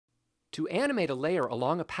To animate a layer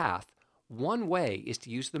along a path, one way is to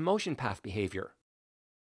use the motion path behavior.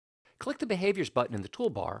 Click the Behaviors button in the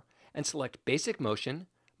toolbar and select Basic Motion,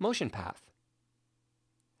 Motion Path.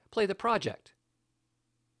 Play the project.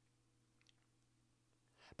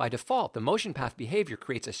 By default, the motion path behavior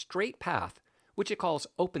creates a straight path, which it calls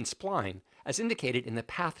Open Spline, as indicated in the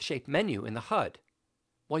Path Shape menu in the HUD.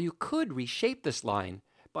 While you could reshape this line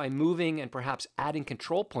by moving and perhaps adding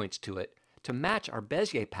control points to it to match our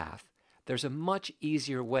Bezier path, there's a much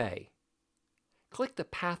easier way. Click the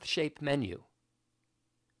Path Shape menu.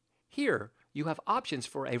 Here, you have options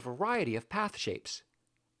for a variety of path shapes.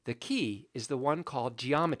 The key is the one called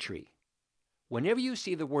Geometry. Whenever you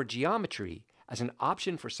see the word Geometry as an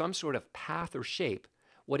option for some sort of path or shape,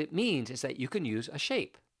 what it means is that you can use a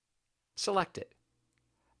shape. Select it.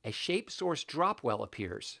 A shape source drop well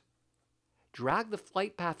appears. Drag the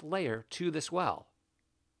flight path layer to this well.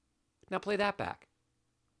 Now play that back.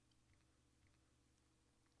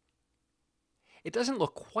 It doesn't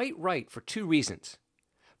look quite right for two reasons.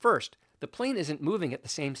 First, the plane isn't moving at the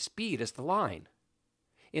same speed as the line.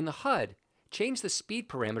 In the HUD, change the speed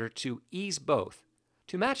parameter to ease both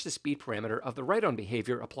to match the speed parameter of the write-on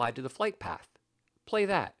behavior applied to the flight path. Play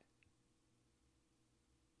that.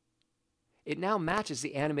 It now matches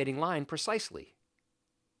the animating line precisely.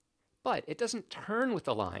 But it doesn't turn with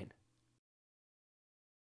the line.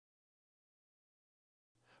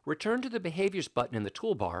 Return to the Behaviors button in the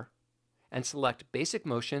toolbar and select Basic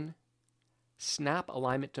Motion, Snap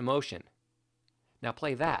Alignment to Motion. Now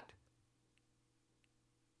play that.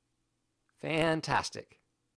 Fantastic.